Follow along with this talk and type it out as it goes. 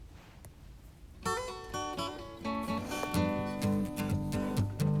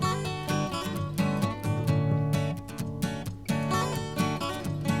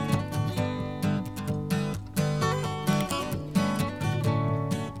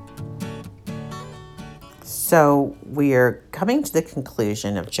So we are coming to the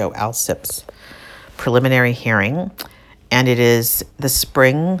conclusion of Joe Alsip's preliminary hearing, and it is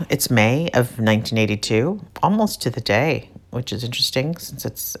it's May of 1982, almost to the day, which is interesting since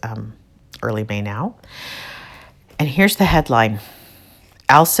it's early May now. And here's the headline: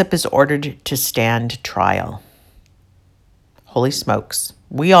 Alsip is ordered to stand trial. Holy smokes.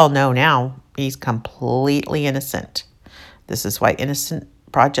 We all know now he's completely innocent. This is why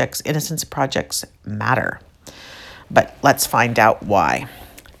innocence projects matter. But let's find out why.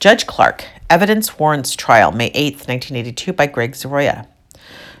 Judge Clark, evidence warrants trial, May 8th, 1982, by Greg Zaroya.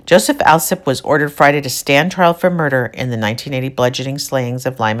 Joseph Alsip was ordered Friday to stand trial for murder in the 1980 bludgeoning slayings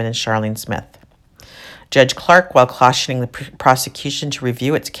of Lyman and Charlene Smith. Judge Clark, while cautioning the prosecution to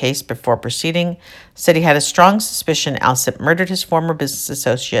review its case before proceeding, said he had a strong suspicion Alsip murdered his former business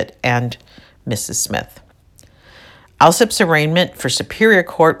associate and Mrs. Smith. Alsip's arraignment for Superior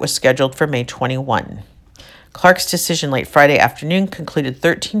Court was scheduled for May 21. Clark's decision late Friday afternoon concluded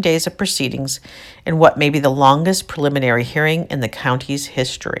 13 days of proceedings in what may be the longest preliminary hearing in the county's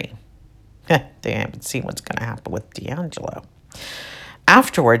history. They haven't seen what's going to happen with D'Angelo.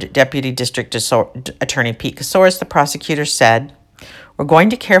 Afterward, Deputy District Attorney Pete Kasoris, the prosecutor, said, "We're going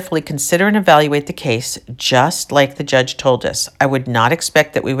to carefully consider and evaluate the case just like the judge told us. I would not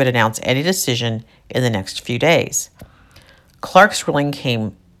expect that we would announce any decision in the next few days." Clark's ruling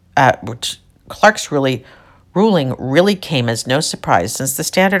really came as no surprise, since the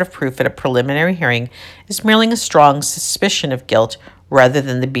standard of proof at a preliminary hearing is merely a strong suspicion of guilt rather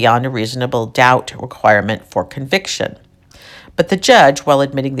than the beyond a reasonable doubt requirement for conviction. But the judge, while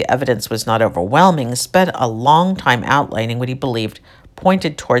admitting the evidence was not overwhelming, spent a long time outlining what he believed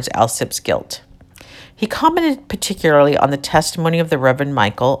pointed towards Alsip's guilt. He commented particularly on the testimony of the Reverend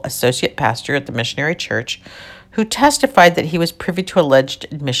Michael, associate pastor at the missionary church, who testified that he was privy to alleged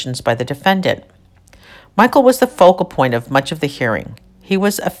admissions by the defendant. Michael was the focal point of much of the hearing. He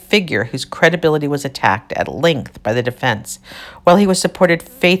was a figure whose credibility was attacked at length by the defense, while he was supported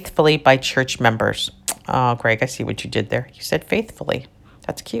faithfully by church members. Oh, Greg, I see what you did there. You said faithfully.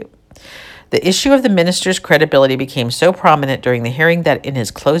 That's cute. The issue of the minister's credibility became so prominent during the hearing that in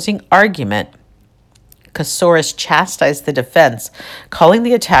his closing argument, Kasoris chastised the defense, calling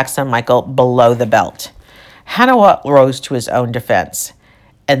the attacks on Michael below the belt. Hannawalt rose to his own defense.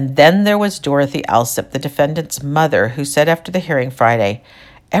 And then there was Dorothy Alsip, the defendant's mother, who said after the hearing Friday,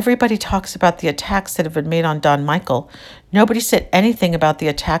 "Everybody talks about the attacks that have been made on Don Michael. Nobody said anything about the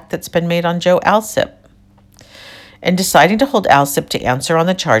attack that's been made on Joe Alsip." In deciding to hold Alsip to answer on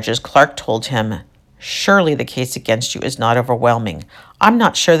the charges, Clark told him, "Surely the case against you is not overwhelming. I'm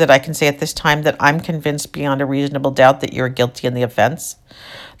not sure that I can say at this time that I'm convinced beyond a reasonable doubt that you're guilty in the offense.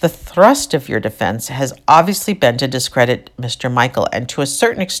 The thrust of your defense has obviously been to discredit Mr. Michael, and to a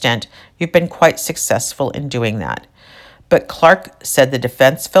certain extent, you've been quite successful in doing that." But Clark said the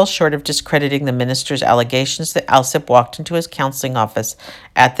defense fell short of discrediting the minister's allegations that Alsip walked into his counseling office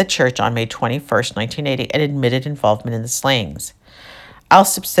at the church on May 21st, 1980, and admitted involvement in the slayings.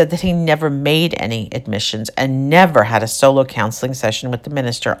 Alsip said that he never made any admissions and never had a solo counseling session with the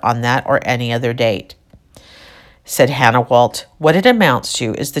minister on that or any other date. Said Hannawalt, "What it amounts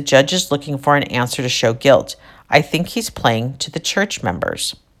to is the judge is looking for an answer to show guilt. I think he's playing to the church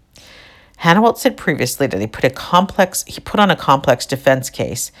members." Hannawalt said previously that he put on a complex defense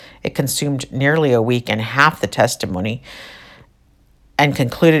case. It consumed nearly a week and half the testimony and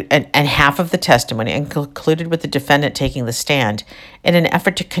concluded with the defendant taking the stand in an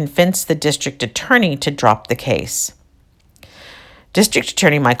effort to convince the district attorney to drop the case. District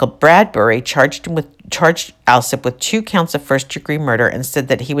Attorney Michael Bradbury charged Alsip with 2 counts of first-degree murder and said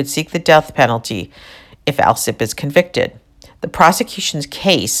that he would seek the death penalty if Alsip is convicted. The prosecution's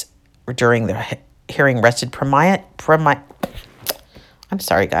case during the hearing rested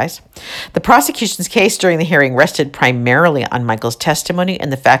The prosecution's case during the hearing rested primarily on Michael's testimony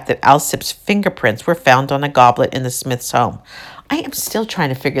and the fact that Alsip's fingerprints were found on a goblet in the Smiths' home. I am still trying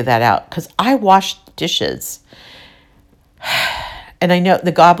to figure that out because I washed dishes. And I know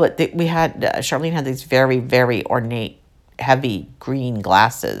the goblet that we had, Charlene had these very, very ornate, heavy green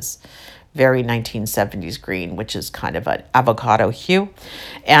glasses, very 1970s green, which is kind of an avocado hue.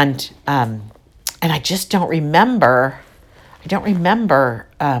 And I just don't remember.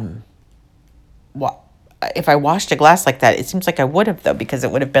 What if I washed a glass like that? It seems like I would have, though, because it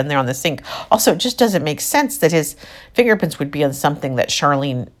would have been there on the sink. Also, it just doesn't make sense that his fingerprints would be on something that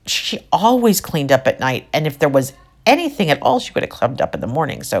she always cleaned up at night. And if there was anything at all, she would have cleaned up in the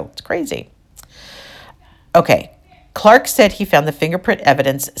morning. So it's crazy. Okay. Clark said he found the fingerprint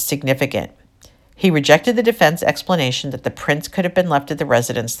evidence significant. He rejected the defense explanation that the prints could have been left at the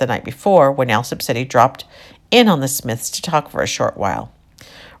residence the night before when Alsip said he dropped in on the Smiths to talk for a short while.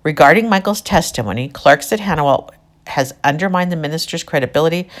 Regarding Michael's testimony, Clark said Hannawalt has undermined the minister's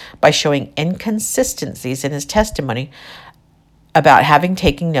credibility by showing inconsistencies in his testimony about having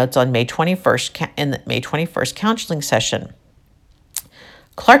taken notes on May 21st in the May 21st counseling session.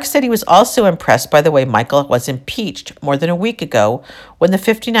 Clark said he was also impressed by the way Michael was impeached more than a week ago when the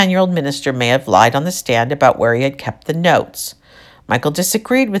 59-year-old minister may have lied on the stand about where he had kept the notes. Michael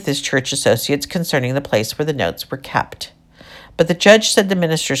disagreed with his church associates concerning the place where the notes were kept. But the judge said the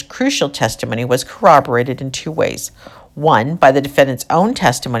minister's crucial testimony was corroborated in two ways. One, by the defendant's own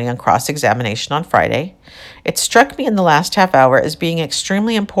testimony on cross-examination on Friday. It struck me in the last half hour as being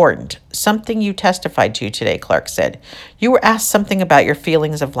extremely important, something you testified to today, Clark said. You were asked something about your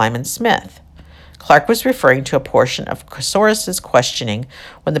feelings of Lyman Smith. Clark was referring to a portion of Kosaris's questioning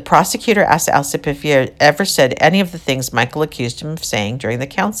when the prosecutor asked Alsip if he had ever said any of the things Michael accused him of saying during the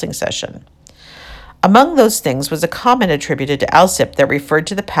counseling session. Among those things was a comment attributed to Alsip that referred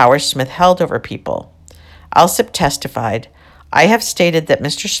to the power Smith held over people. Alsip testified, I have stated that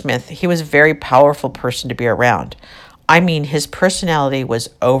Mr. Smith, he was a very powerful person to be around. I mean, his personality was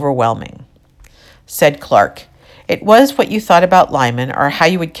overwhelming. Said Clark, it was what you thought about Lyman or how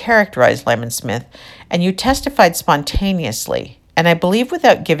you would characterize Lyman Smith, and you testified spontaneously, and I believe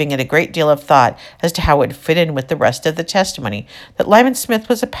without giving it a great deal of thought as to how it would fit in with the rest of the testimony, that Lyman Smith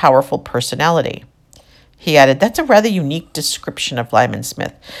was a powerful personality. He added, that's a rather unique description of Lyman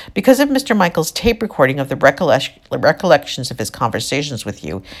Smith. Because of Mr. Michael's tape recording of the recollections of his conversations with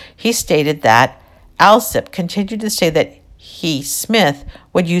you, he stated that Alsip continued to say that he, Smith,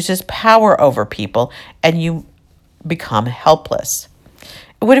 would use his power over people and you become helpless.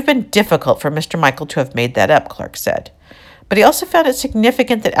 It would have been difficult for Mr. Michael to have made that up, Clark said. But he also found it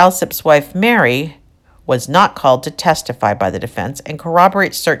significant that Alsip's wife, Mary, was not called to testify by the defense and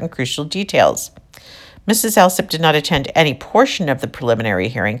corroborate certain crucial details. Mrs. Alsip did not attend any portion of the preliminary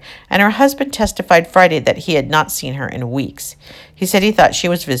hearing, and her husband testified Friday that he had not seen her in weeks. He said he thought she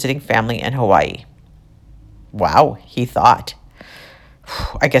was visiting family in Hawaii. Wow, he thought.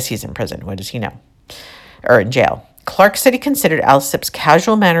 I guess he's in prison. What does he know? Or in jail. Clark said he considered Alsip's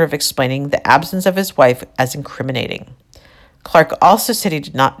casual manner of explaining the absence of his wife as incriminating. Clark also said he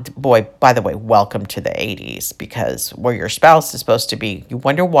did not, boy, by the way, welcome to the 80s, because where your spouse is supposed to be, you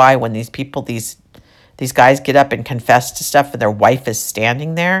wonder why when these people, these guys get up and confess to stuff and their wife is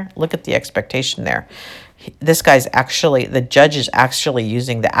standing there. Look at the expectation there. This guy's actually, the judge is actually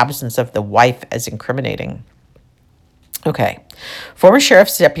using the absence of the wife as incriminating. Okay. Former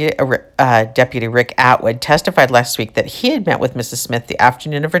Sheriff's Deputy Rick Atwood testified last week that he had met with Mrs. Smith the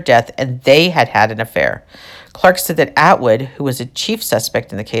afternoon of her death and they had had an affair. Clark said that Atwood, who was a chief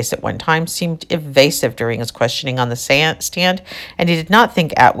suspect in the case at one time, seemed evasive during his questioning on the stand, and he did not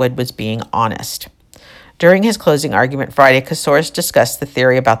think Atwood was being honest. During his closing argument Friday, Kosaris discussed the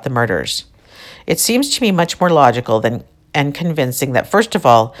theory about the murders. It seems to me much more logical and convincing that, first of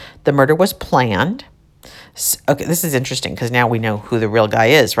all, the murder was planned. Okay, this is interesting because now we know who the real guy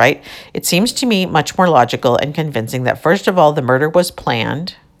is, right? It seems to me much more logical and convincing that, first of all, the murder was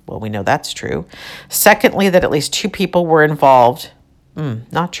planned. Well, we know that's true. Secondly, that at least two people were involved.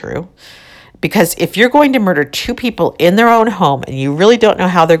 Not true. Because if you're going to murder two people in their own home and you really don't know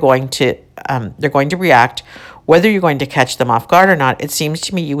how they're going to react, whether you're going to catch them off guard or not, it seems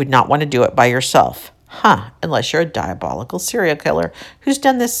to me you would not want to do it by yourself. Unless you're a diabolical serial killer who's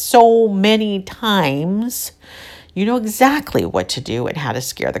done this so many times. You know exactly what to do and how to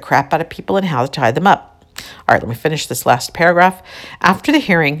scare the crap out of people and how to tie them up. All right, let me finish this last paragraph. After the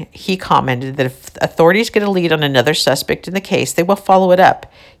hearing, he commented that if authorities get a lead on another suspect in the case, they will follow it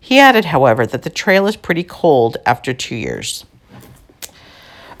up. He added, however, that the trail is pretty cold after 2 years.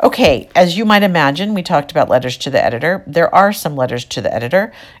 Okay, as you might imagine, we talked about letters to the editor. There are some letters to the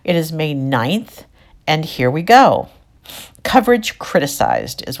editor. It is May 9th, and here we go. Coverage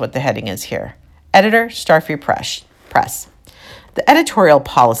criticized is what the heading is here. Editor, Starfree Press. The editorial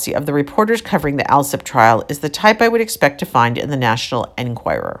policy of the reporters covering the Alsip trial is the type I would expect to find in the National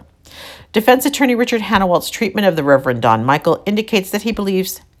Enquirer. Defense attorney Richard Hannawalt's treatment of the Reverend Don Michael indicates that he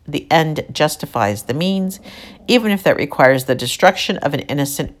believes the end justifies the means, even if that requires the destruction of an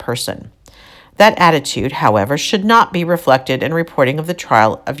innocent person. That attitude, however, should not be reflected in reporting of the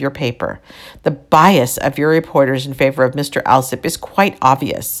trial of your paper. The bias of your reporters in favor of Mr. Alsip is quite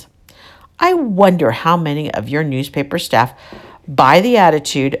obvious. I wonder how many of your newspaper staff buy the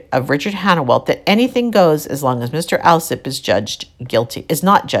attitude of Richard Hannawalt that anything goes as long as Mr. Alsip is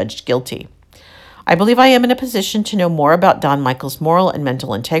not judged guilty. I believe I am in a position to know more about Don Michael's moral and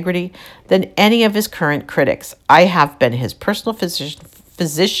mental integrity than any of his current critics. I have been his personal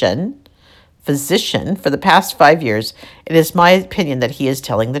physician. physician for the past 5 years, it is my opinion that he is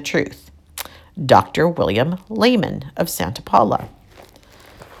telling the truth. Dr. William Lehman of Santa Paula.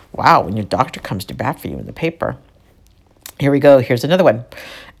 Wow, when your doctor comes to bat for you in the paper. Here we go. Here's another one.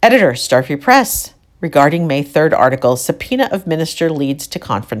 Editor, Starfree Press. Regarding May 3rd article, subpoena of minister leads to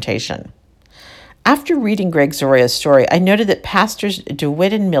confrontation. After reading Greg Zoroya's story, I noted that Pastors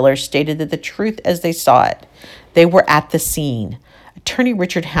DeWitt and Miller stated that the truth as they saw it. They were at the scene. Attorney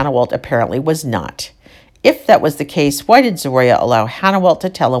Richard Hannawalt apparently was not. If that was the case, why did Zoroya allow Hannawalt to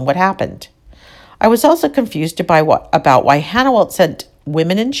tell him what happened? I was also confused about why Hannawalt sent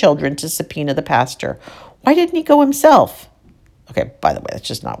women and children to subpoena the pastor. Why didn't he go himself? Okay, by the way, that's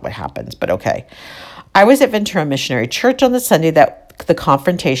just not what happens, but okay. I was at Ventura Missionary Church on the Sunday that the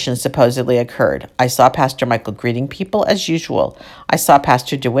confrontation supposedly occurred. I saw Pastor Michael greeting people as usual. I saw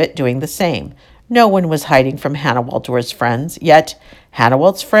Pastor DeWitt doing the same. No one was hiding from Hannawalt or his friends, yet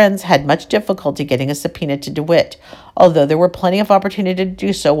Hannawalt's friends had much difficulty getting a subpoena to DeWitt, although there were plenty of opportunity to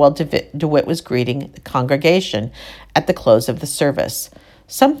do so while DeWitt was greeting the congregation at the close of the service.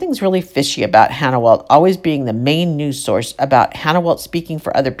 Something's really fishy about Hannawalt always being the main news source about Hannawalt speaking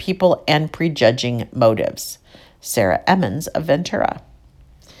for other people and prejudging motives. Sarah Emmons of Ventura.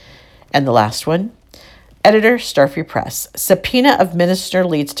 And the last one. Editor, Starfree Press. Subpoena of minister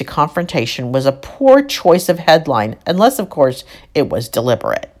leads to confrontation was a poor choice of headline, unless, of course, it was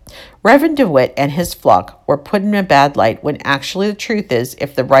deliberate. Reverend DeWitt and his flock were put in a bad light when actually the truth is,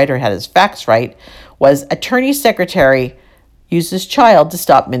 if the writer had his facts right, was attorney secretary uses child to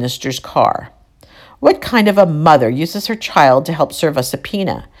stop minister's car. What kind of a mother uses her child to help serve a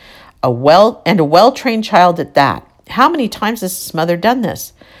subpoena? A well-trained child at that. How many times has this mother done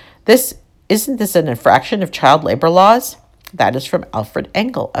this? Isn't this an infraction of child labor laws? That is from Alfred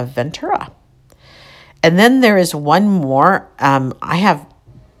Engel of Ventura. And then there is one more. I have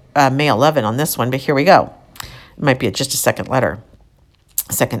May 11 on this one, but here we go. It might be just a second letter.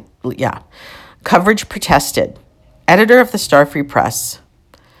 Coverage protested. Editor of the Starfree Press.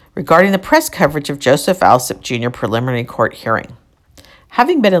 Regarding the press coverage of Joseph Alsip Jr. preliminary court hearing.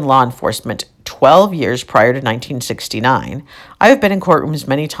 Having been in law enforcement 12 years prior to 1969, I have been in courtrooms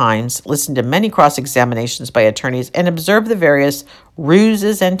many times, listened to many cross-examinations by attorneys, and observed the various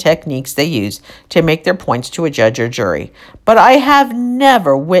ruses and techniques they use to make their points to a judge or jury. But I have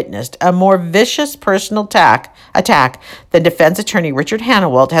never witnessed a more vicious personal attack than defense attorney Richard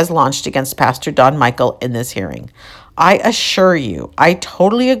Hannawalt has launched against Pastor Don Michael in this hearing. I assure you, I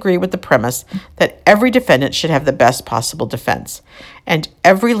totally agree with the premise that every defendant should have the best possible defense, and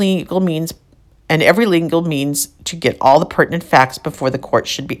every legal means to get all the pertinent facts before the court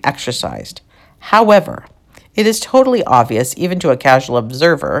should be exercised. However, it is totally obvious, even to a casual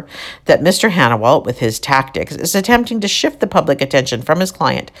observer, that Mr. Hannawalt, with his tactics, is attempting to shift the public attention from his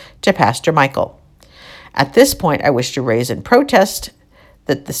client to Pastor Michael. At this point, I wish to raise in protest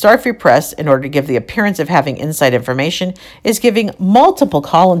that the Starfree Press, in order to give the appearance of having inside information, is giving multiple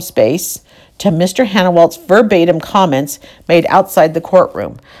column space to Mr. Hannawalt's verbatim comments made outside the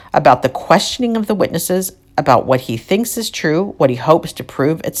courtroom about the questioning of the witnesses, about what he thinks is true, what he hopes to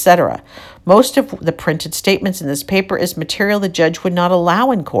prove, etc. Most of the printed statements in this paper is material the judge would not allow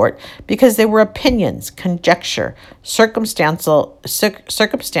in court because they were opinions, conjecture, circumstantial,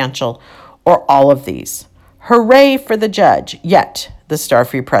 or all of these. Hooray for the judge, yet the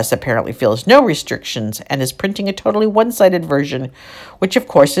Starfree Press apparently feels no restrictions and is printing a totally one-sided version, which of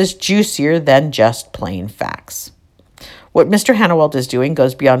course is juicier than just plain facts. What Mr. Hannawalt is doing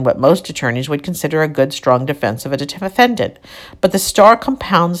goes beyond what most attorneys would consider a good, strong defense of a defendant, but the Star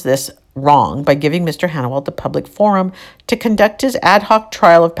compounds this wrong by giving Mr. Hannawalt the public forum to conduct his ad hoc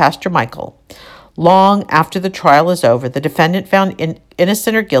trial of Pastor Michael. Long after the trial is over, the defendant found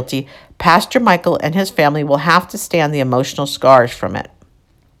innocent or guilty, Pastor Michael and his family will have to stand the emotional scars from it.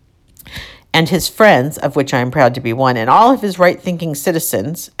 And his friends, of which I am proud to be one, and all right-thinking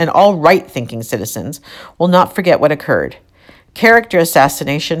citizens, will not forget what occurred. Character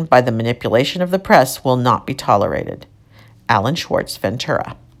assassination by the manipulation of the press will not be tolerated. Alan Schwartz,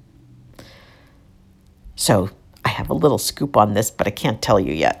 Ventura. So I have a little scoop on this, but I can't tell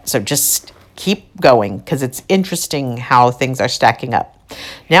you yet. So just keep going, because it's interesting how things are stacking up.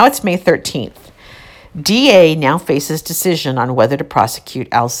 Now it's May 13th. DA now faces decision on whether to prosecute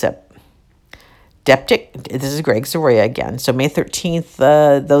Alsip. This is Greg Zoroya again. So May 13th,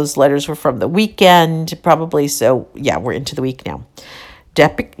 those letters were from the weekend, probably. So yeah, we're into the week now.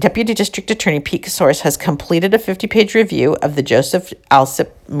 Deputy District Attorney Pete Kosaris has completed a 50-page review of the Joseph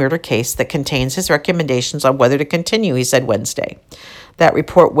Alsip murder case that contains his recommendations on whether to continue, he said Wednesday. That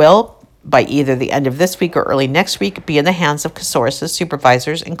report will by either the end of this week or early next week, be in the hands of Casares'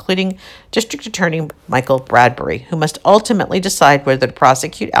 supervisors, including District Attorney Michael Bradbury, who must ultimately decide whether to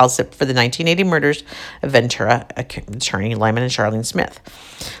prosecute Alsip for the 1980 murders of Ventura attorney Lyman and Charlene Smith.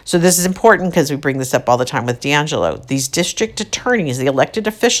 So this is important because we bring this up all the time with D'Angelo. These district attorneys, the elected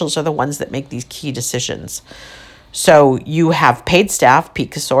officials, are the ones that make these key decisions. So you have paid staff,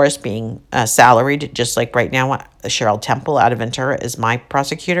 Pete Casares being salaried, just like right now, Cheryl Temple out of Ventura is my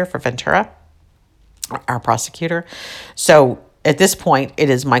prosecutor for Ventura, our prosecutor. So at this point, it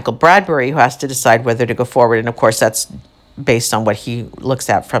is Michael Bradbury who has to decide whether to go forward. And of course, that's based on what he looks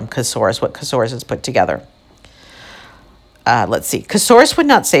at from Casares, what Casares has put together. Let's see. Casares would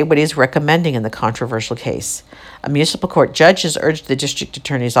not say what he is recommending in the controversial case. A municipal court judge has urged the district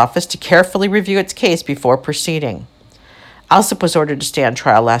attorney's office to carefully review its case before proceeding. Alsip was ordered to stand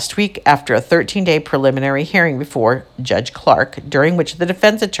trial last week after a 13-day preliminary hearing before Judge Clark, during which the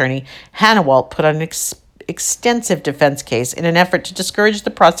defense attorney, Hannawalt, put on an extensive defense case in an effort to discourage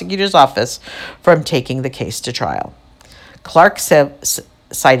the prosecutor's office from taking the case to trial. Clark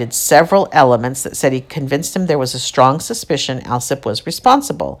cited several elements that said he convinced him there was a strong suspicion Alsip was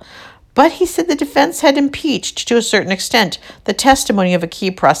responsible. But he said the defense had impeached, to a certain extent, the testimony of a key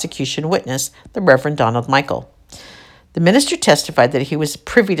prosecution witness, the Reverend Donald Michael. The minister testified that he was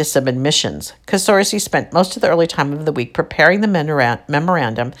privy to some admissions. Casares spent most of the early time of the week preparing the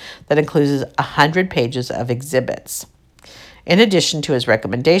memorandum that includes 100 pages of exhibits. In addition to his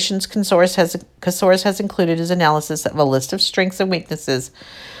recommendations, Casares has included his analysis of a list of strengths and weaknesses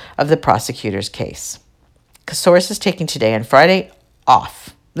of the prosecutor's case. Casares is taking today and Friday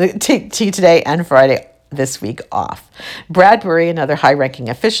off. Today and Friday this week off. Bradbury and other high-ranking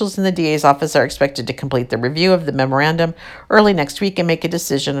officials in the DA's office are expected to complete the review of the memorandum early next week and make a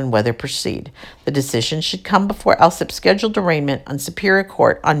decision on whether to proceed. The decision should come before Alsip's scheduled arraignment on Superior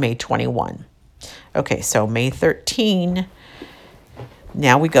Court on May 21. Okay, so May 13.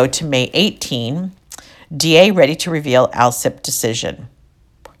 Now we go to May 18. DA ready to reveal Alsip decision.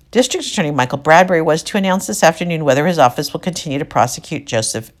 District Attorney Michael Bradbury was to announce this afternoon whether his office will continue to prosecute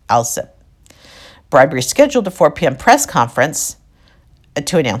Joseph Alsip. Bradbury scheduled a 4 p.m. press conference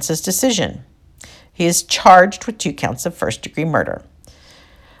to announce his decision. He is charged with 2 counts of first-degree murder.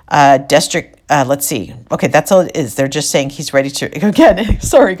 Let's see. Okay, that's all it is. They're just saying he's ready to, again,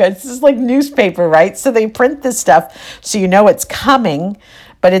 sorry guys, this is like newspaper, right? So they print this stuff so you know it's coming,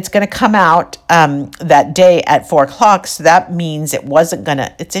 but it's going to come out that day at 4 o'clock. So that means it wasn't going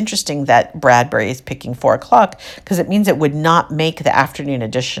to, it's interesting that Bradbury is picking 4 o'clock because it means it would not make the afternoon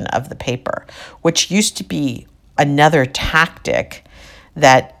edition of the paper, which used to be another tactic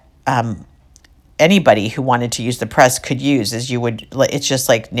that anybody who wanted to use the press could use. It's just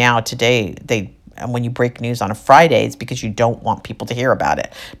like now today, when you break news on a Friday, it's because you don't want people to hear about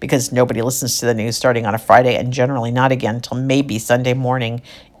it because nobody listens to the news starting on a Friday and generally not again until maybe Sunday morning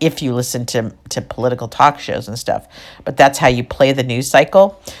if you listen to political talk shows and stuff. But that's how you play the news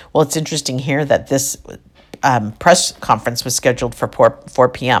cycle. Well, it's interesting here that this press conference was scheduled for 4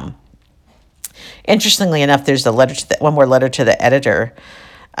 p.m. Interestingly enough, there's one more letter to the editor.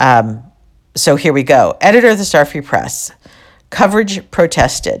 So here we go. Editor of the Star Free Press. Coverage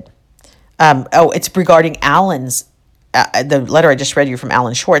protested. It's regarding Alan's, the letter I just read you from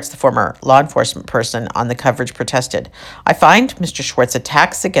Alan Schwartz, the former law enforcement person on the coverage protested. I find Mr. Schwartz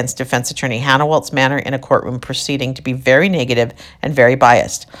attacks against defense attorney Hannawalt's manner in a courtroom proceeding to be very negative and very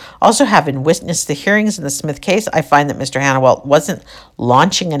biased. Also, having witnessed the hearings in the Smith case, I find that Mr. Hannawalt wasn't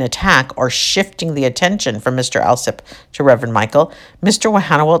launching an attack or shifting the attention from Mr. Alsip to Reverend Michael. Mr.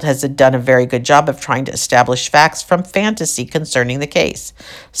 Hannawalt has done a very good job of trying to establish facts from fantasy concerning the case.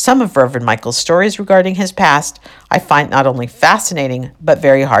 Some of Reverend Michael's stories regarding his past I find not only fascinating, but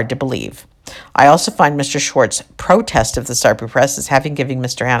very hard to believe. I also find Mr. Schwartz's protest of the Star Press as having given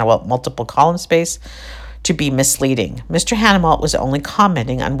Mr. Hannawalt multiple column space to be misleading. Mr. Hannawalt was only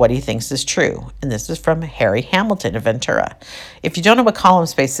commenting on what he thinks is true, and this is from Harry Hamilton of Ventura. If you don't know what column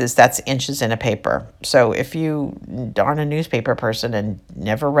space is, that's inches in a paper. So if you aren't a newspaper person and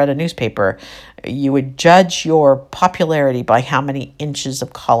never read a newspaper, you would judge your popularity by how many inches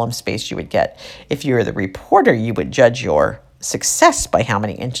of column space you would get. If you're the reporter, you would judge your success by how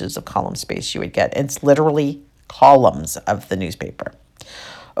many inches of column space you would get. It's literally columns of the newspaper.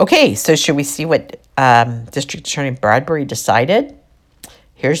 Okay, so should we see what District Attorney Bradbury decided?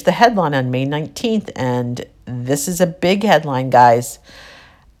 Here's the headline on May 19th, and this is a big headline, guys.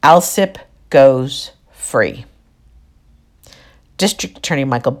 Alsip goes free. District Attorney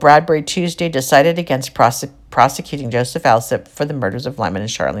Michael Bradbury Tuesday decided against prosecuting Joseph Alsip for the murders of Lyman and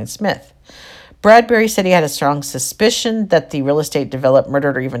Charlene Smith. Bradbury said he had a strong suspicion that the real estate developer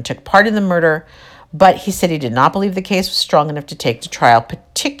murdered or even took part in the murder, but he said he did not believe the case was strong enough to take to trial,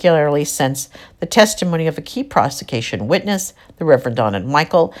 particularly since the testimony of a key prosecution witness, the Reverend Donald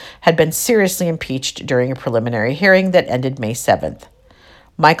Michael, had been seriously impeached during a preliminary hearing that ended May 7th.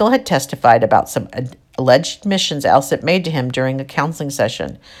 Michael had testified about some alleged admissions Alsip made to him during a counseling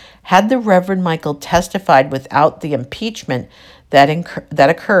session. Had the Reverend Michael testified without the impeachment that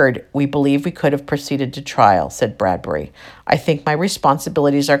occurred, we believe we could have proceeded to trial, said Bradbury. I think my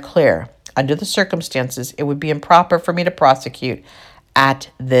responsibilities are clear. Under the circumstances, it would be improper for me to prosecute at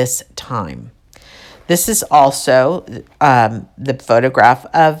this time. This is also the photograph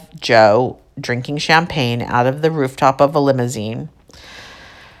of Joe drinking champagne out of the rooftop of a limousine.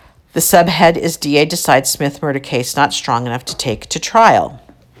 The subhead is DA decides Smith murder case not strong enough to take to trial.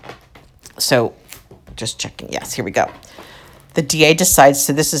 So, just checking. Yes, here we go. The DA decides,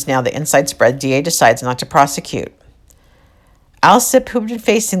 so this is now the inside spread, DA decides not to prosecute. Alsip, who had been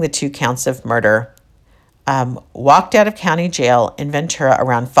facing the 2 counts of murder, walked out of county jail in Ventura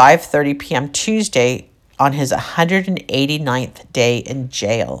around 5:30 p.m. Tuesday on his 189th day in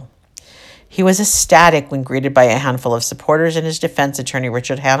jail. He was ecstatic when greeted by a handful of supporters and his defense attorney,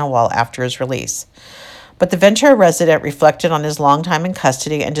 Richard Hannawal, after his release. But the Ventura resident reflected on his long time in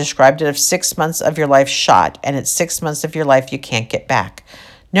custody and described it as 6 months of your life shot, and it's 6 months of your life you can't get back.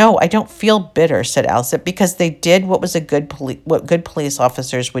 No, I don't feel bitter, said Alsip, because they did what good police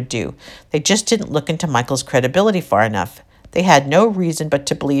officers would do. They just didn't look into Michael's credibility far enough. They had no reason but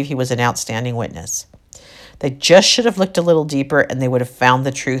to believe he was an outstanding witness. They just should have looked a little deeper and they would have found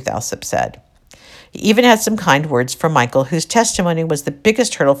the truth, Alsip said. He even had some kind words for Michael, whose testimony was the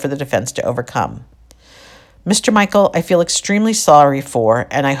biggest hurdle for the defense to overcome. Mr. Michael, I feel extremely sorry for,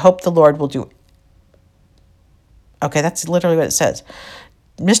 and I hope the Lord will do... Okay, that's literally what it says.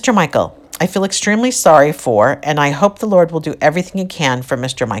 Mr. Michael, I feel extremely sorry for, and I hope the Lord will do everything he can for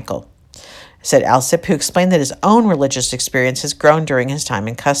Mr. Michael, said Alsip, who explained that his own religious experience has grown during his time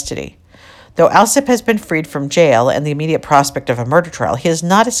in custody. Though Alsip has been freed from jail and the immediate prospect of a murder trial, he has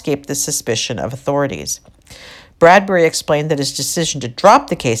not escaped the suspicion of authorities. Bradbury explained that his decision to drop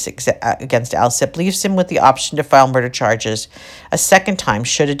the case against Alsip leaves him with the option to file murder charges a second time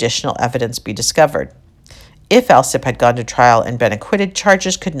should additional evidence be discovered. If Alsip had gone to trial and been acquitted,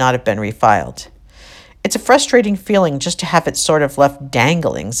 charges could not have been refiled. It's a frustrating feeling just to have it sort of left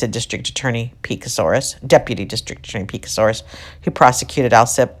dangling, said Deputy District Attorney Pete Casares, who prosecuted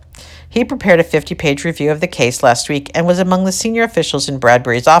Alsip. He prepared a 50-page review of the case last week and was among the senior officials in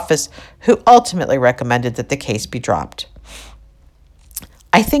Bradbury's office who ultimately recommended that the case be dropped.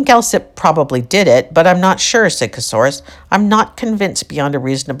 I think Alsip probably did it, but I'm not sure, said Casares. I'm not convinced beyond a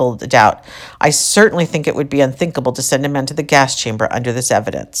reasonable doubt. I certainly think it would be unthinkable to send a man to the gas chamber under this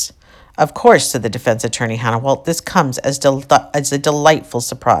evidence. Of course, said the defense attorney Hannawalt, this comes as a delightful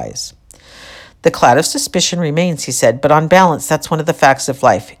surprise. The cloud of suspicion remains, he said, but on balance, that's one of the facts of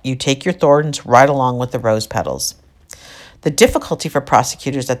life. You take your thorns right along with the rose petals. The difficulty for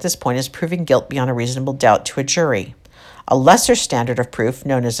prosecutors at this point is proving guilt beyond a reasonable doubt to a jury. A lesser standard of proof,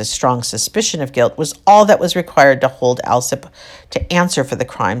 known as a strong suspicion of guilt, was all that was required to hold Alsip to answer for the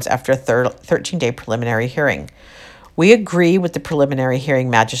crimes after a 13-day preliminary hearing. We agree with the preliminary hearing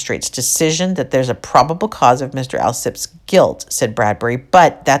magistrate's decision that there's a probable cause of Mr. Alsip's guilt, said Bradbury,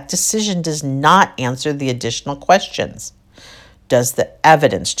 but that decision does not answer the additional questions. Does the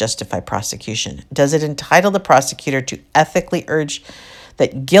evidence justify prosecution? Does it entitle the prosecutor to ethically urge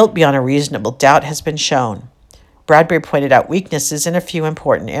that guilt beyond a reasonable doubt has been shown? Bradbury pointed out weaknesses in a few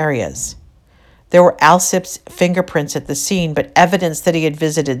important areas. There were Alsip's fingerprints at the scene, but evidence that he had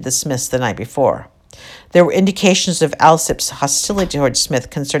visited the Smiths the night before. There were indications of Alsip's hostility towards Smith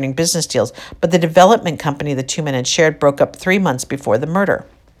concerning business deals, but the development company the two men had shared broke up 3 months before the murder.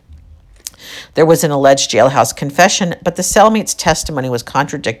 There was an alleged jailhouse confession, but the cellmate's testimony was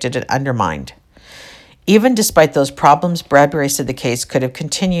contradicted and undermined. Even despite those problems, Bradbury said the case could have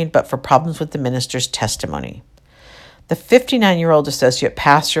continued, but for problems with the minister's testimony. The 59-year-old associate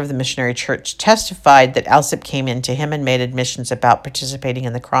pastor of the missionary church testified that Alsip came in to him and made admissions about participating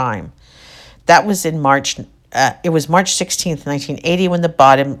in the crime. That was in March. It was March 16th, 1980, when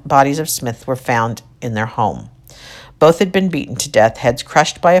the bodies of Smith were found in their home. Both had been beaten to death, heads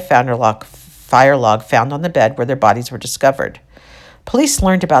crushed by a fire log found on the bed where their bodies were discovered. Police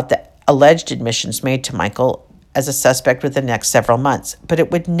learned about the alleged admissions made to Michael as a suspect within the next several months, but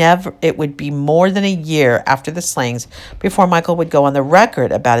it would be more than a year after the slayings before Michael would go on the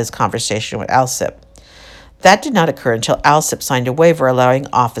record about his conversation with Alsip. That did not occur until Alsip signed a waiver allowing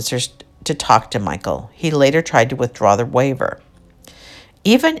officers to talk to Michael. He later tried to withdraw the waiver.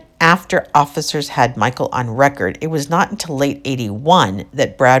 Even after officers had Michael on record, it was not until late 81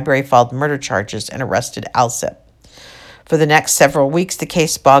 that Bradbury filed murder charges and arrested Alsip. For the next several weeks, the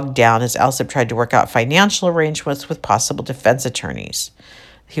case bogged down as Alsip tried to work out financial arrangements with possible defense attorneys.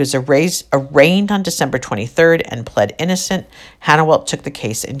 He was arraigned on December 23rd and pled innocent. Hannawalt took the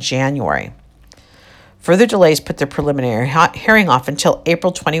case in January. Further delays put the preliminary hearing off until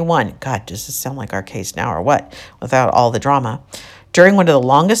April 21. God, does this sound like our case now or what? Without all the drama. During one of the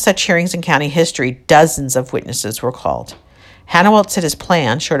longest such hearings in county history, dozens of witnesses were called. Hannawalt said his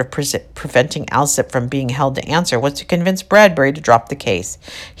plan, short of preventing Alsip from being held to answer, was to convince Bradbury to drop the case.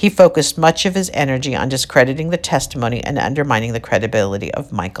 He focused much of his energy on discrediting the testimony and undermining the credibility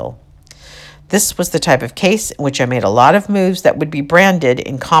of Michael. This was the type of case in which I made a lot of moves that would be branded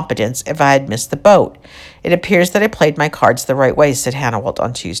incompetence if I had missed the boat. It appears that I played my cards the right way, said Hannawalt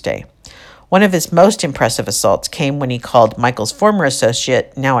on Tuesday. One of his most impressive assaults came when he called Michael's former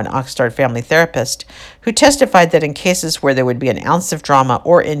associate, now an Oxnard family therapist, who testified that in cases where there would be an ounce of drama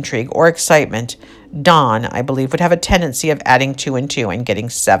or intrigue or excitement, Don, I believe, would have a tendency of adding 2 and 2 and getting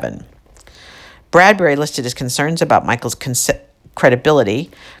 7. Bradbury listed his concerns about Michael's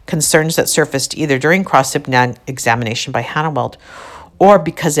credibility, concerns that surfaced either during cross-examination by Hannawalt or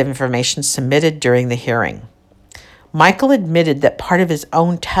because of information submitted during the hearing. Michael admitted that part of his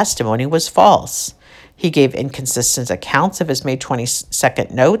own testimony was false. He gave inconsistent accounts of his May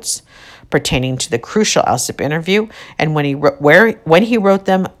 22nd notes pertaining to the crucial Alsip interview, and when he wrote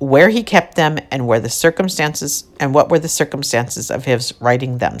them, where he kept them, and what were the circumstances of his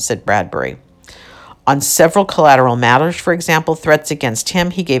writing them, said Bradbury. On several collateral matters, for example, threats against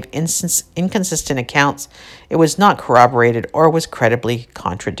him, he gave inconsistent accounts. It was not corroborated or was credibly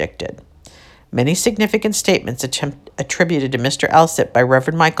contradicted. Many significant statements attributed to Mr. Alsip by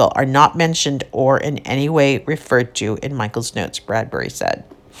Reverend Michael are not mentioned or in any way referred to in Michael's notes, Bradbury said.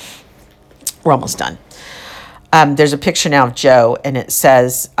 We're almost done. There's a picture now of Joe, and it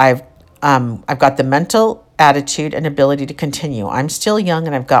says, I've got the mental attitude and ability to continue. I'm still young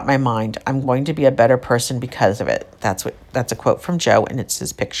and I've got my mind. I'm going to be a better person because of it. That's a quote from Joe, and it's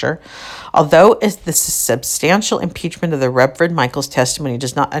his picture. Although the substantial impeachment of the Reverend Michael's testimony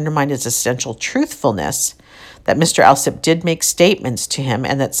does not undermine his essential truthfulness, that Mr. Alsip did make statements to him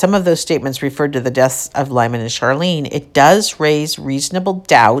and that some of those statements referred to the deaths of Lyman and Charlene, it does raise reasonable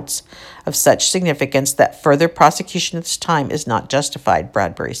doubts of such significance that further prosecution at this time is not justified,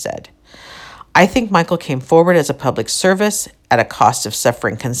 Bradbury said. I think Michael came forward as a public service at a cost of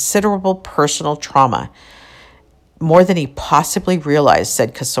suffering considerable personal trauma, more than he possibly realized,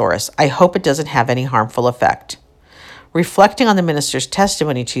 said Kasoris. I hope it doesn't have any harmful effect. Reflecting on the minister's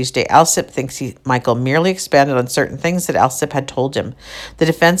testimony Tuesday, Alsip thinks Michael merely expanded on certain things that Alsip had told him. The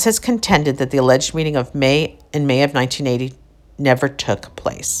defense has contended that the alleged meeting in May of 1980 never took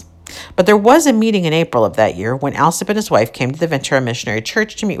place. But there was a meeting in April of that year when Alsip and his wife came to the Ventura Missionary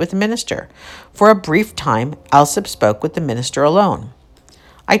Church to meet with the minister. For a brief time, Alsip spoke with the minister alone.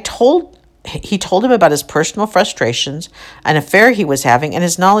 He told him about his personal frustrations, an affair he was having, and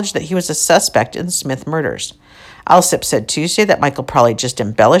his knowledge that he was a suspect in the Smith murders. Alsip said Tuesday that Michael probably just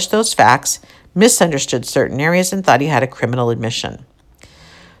embellished those facts, misunderstood certain areas, and thought he had a criminal admission.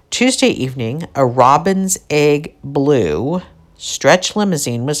 Tuesday evening, a Robin's Egg Blue stretch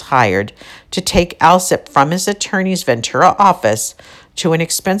limousine was hired to take Alsip from his attorney's Ventura office to an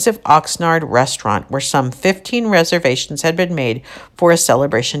expensive Oxnard restaurant where some 15 reservations had been made for a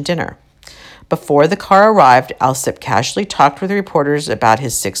celebration dinner. Before the car arrived, Alsip casually talked with reporters about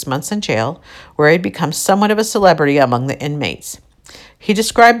his 6 months in jail, where he had become somewhat of a celebrity among the inmates. He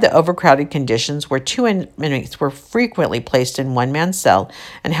described the overcrowded conditions where 2 inmates were frequently placed in one man's cell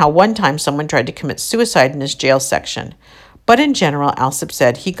and how one time someone tried to commit suicide in his jail section. But in general, Alsip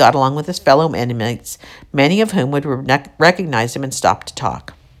said he got along with his fellow inmates, many of whom would recognize him and stop to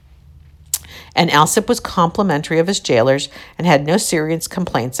talk. And Alsip was complimentary of his jailers and had no serious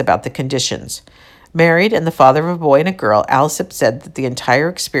complaints about the conditions. Married and the father of a boy and a girl, Alsip said that the entire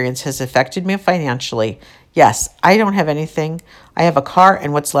experience has affected me financially. Yes, I don't have anything. I have a car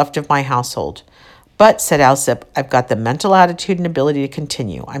and what's left of my household. But, said Alsip, I've got the mental attitude and ability to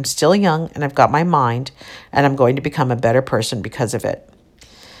continue. I'm still young and I've got my mind, and I'm going to become a better person because of it.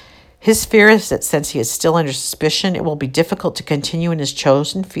 His fear is that since he is still under suspicion, it will be difficult to continue in his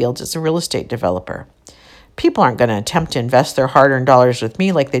chosen fields as a real estate developer. People aren't going to attempt to invest their hard-earned dollars with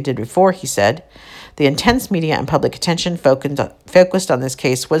me like they did before, he said. The intense media and public attention focused on this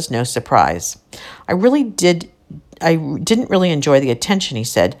case was no surprise. I didn't really enjoy the attention, he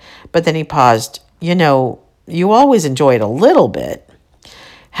said, but then he paused. You know, you always enjoy it a little bit.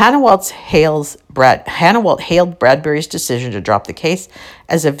 Hannawalt hailed Bradbury's decision to drop the case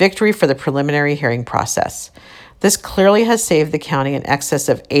as a victory for the preliminary hearing process. This clearly has saved the county in excess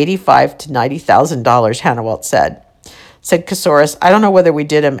of $85,000 to $90,000, Hannawalt said. Said Kasoris, I don't know whether we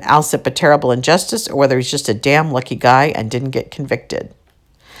did him Alsip a terrible injustice or whether he's just a damn lucky guy and didn't get convicted.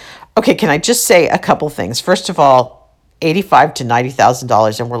 Okay, can I just say a couple things? First of all, $85,000 to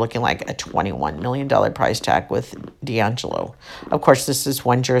 $90,000, and we're looking like a $21 million price tag with D'Angelo. Of course, this is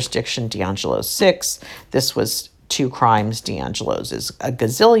one jurisdiction, D'Angelo's 6. This was 2 crimes, D'Angelo's is a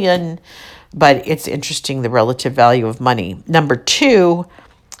gazillion, but it's interesting the relative value of money. Number 2,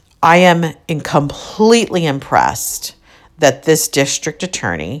 I am completely impressed that this district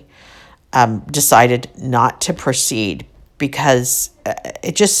attorney decided not to proceed, because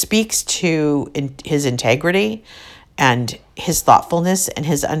it just speaks to his integrity and his thoughtfulness and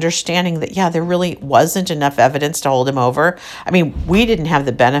his understanding that, yeah, there really wasn't enough evidence to hold him over. I mean, we didn't have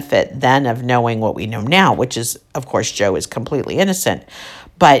the benefit then of knowing what we know now, which is, of course, Joe is completely innocent.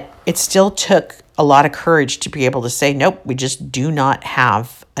 But it still took a lot of courage to be able to say, nope, we just do not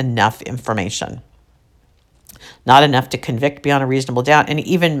have enough information. Not enough to convict beyond a reasonable doubt. And he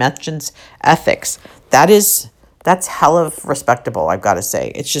even mentions ethics. That's hell of respectable, I've got to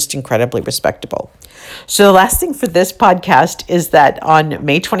say. It's just incredibly respectable. So the last thing for this podcast is that on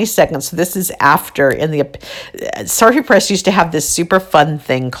May 22nd, so this is after, in the Starfree Press used to have this super fun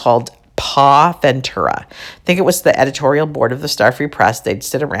thing called Pa Ventura. I think it was the editorial board of the Starfree Press. They'd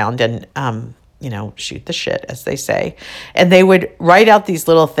sit around and shoot the shit, as they say. And they would write out these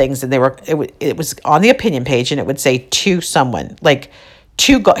little things, and it was on the opinion page, and it would say to someone, like,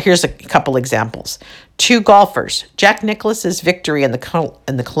 here's a couple examples. 2 golfers. Jack Nicklaus's victory in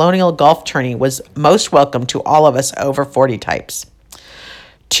the Colonial Golf Tourney was most welcome to all of us over 40 types.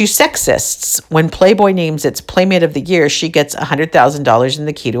 2 sexists. When Playboy names its Playmate of the Year, she gets $100,000 in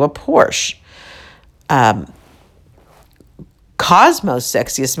the key to a Porsche. Cosmo's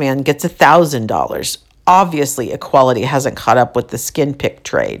sexiest man gets $1,000. Obviously, equality hasn't caught up with the skin pick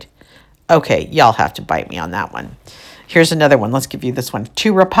trade. Okay, y'all have to bite me on that one. Here's another one. Let's give you this one.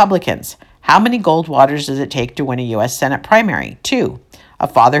 2 Republicans. How many Goldwaters does it take to win a U.S. Senate primary? 2. A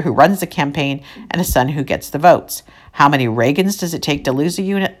father who runs the campaign and a son who gets the votes. How many Reagans does it take to lose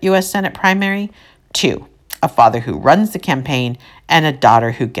a U.S. Senate primary? 2. A father who runs the campaign and a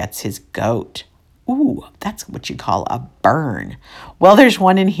daughter who gets his goat. Ooh, that's what you call a burn. Well, there's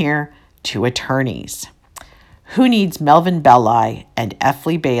one in here. 2 attorneys. Who needs Melvin Belli and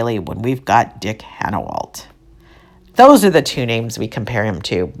Effley Bailey when we've got Dick Hannawalt? Those are the 2 names we compare him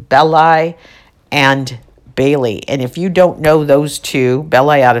to, Belli and Bailey. And if you don't know those 2,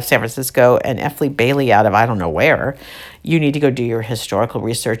 Belli out of San Francisco and Effley Bailey out of I don't know where, you need to go do your historical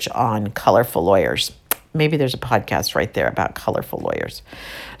research on colorful lawyers. Maybe there's a podcast right there about colorful lawyers.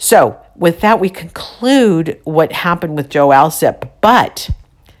 So with that, we conclude what happened with Joe Alsip. But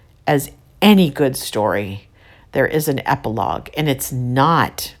as any good story, there is an epilogue, and it's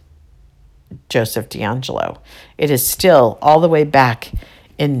not Joseph D'Angelo. It is still all the way back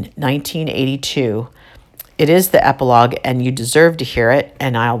in 1982. It is the epilogue, and you deserve to hear it.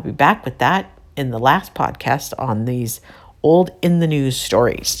 And I'll be back with that in the last podcast on these old in the news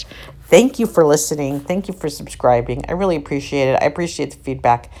stories. Thank you for listening. Thank you for subscribing. I really appreciate it. I appreciate the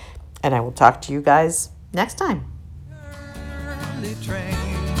feedback, and I will talk to you guys next time.